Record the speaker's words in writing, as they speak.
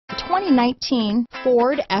2019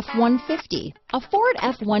 Ford F-150. A Ford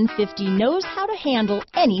F-150 knows how to handle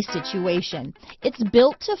any situation. It's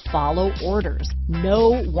built to follow orders,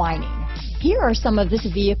 no whining. Here are some of this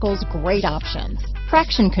vehicle's great options: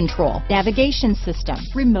 traction control, navigation system,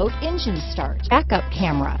 remote engine start, backup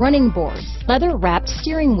camera, running boards, leather-wrapped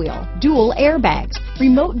steering wheel, dual airbags,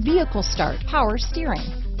 remote vehicle start, power steering,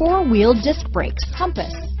 four-wheel disc brakes,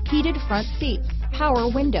 compass, heated front seats,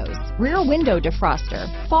 power windows, rear window defroster,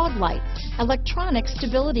 fog lights, electronic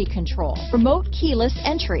stability control, remote keyless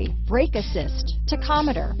entry, brake assist,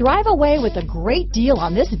 tachometer. Drive away with a great deal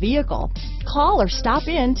on this vehicle. Call or stop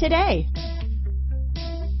in today.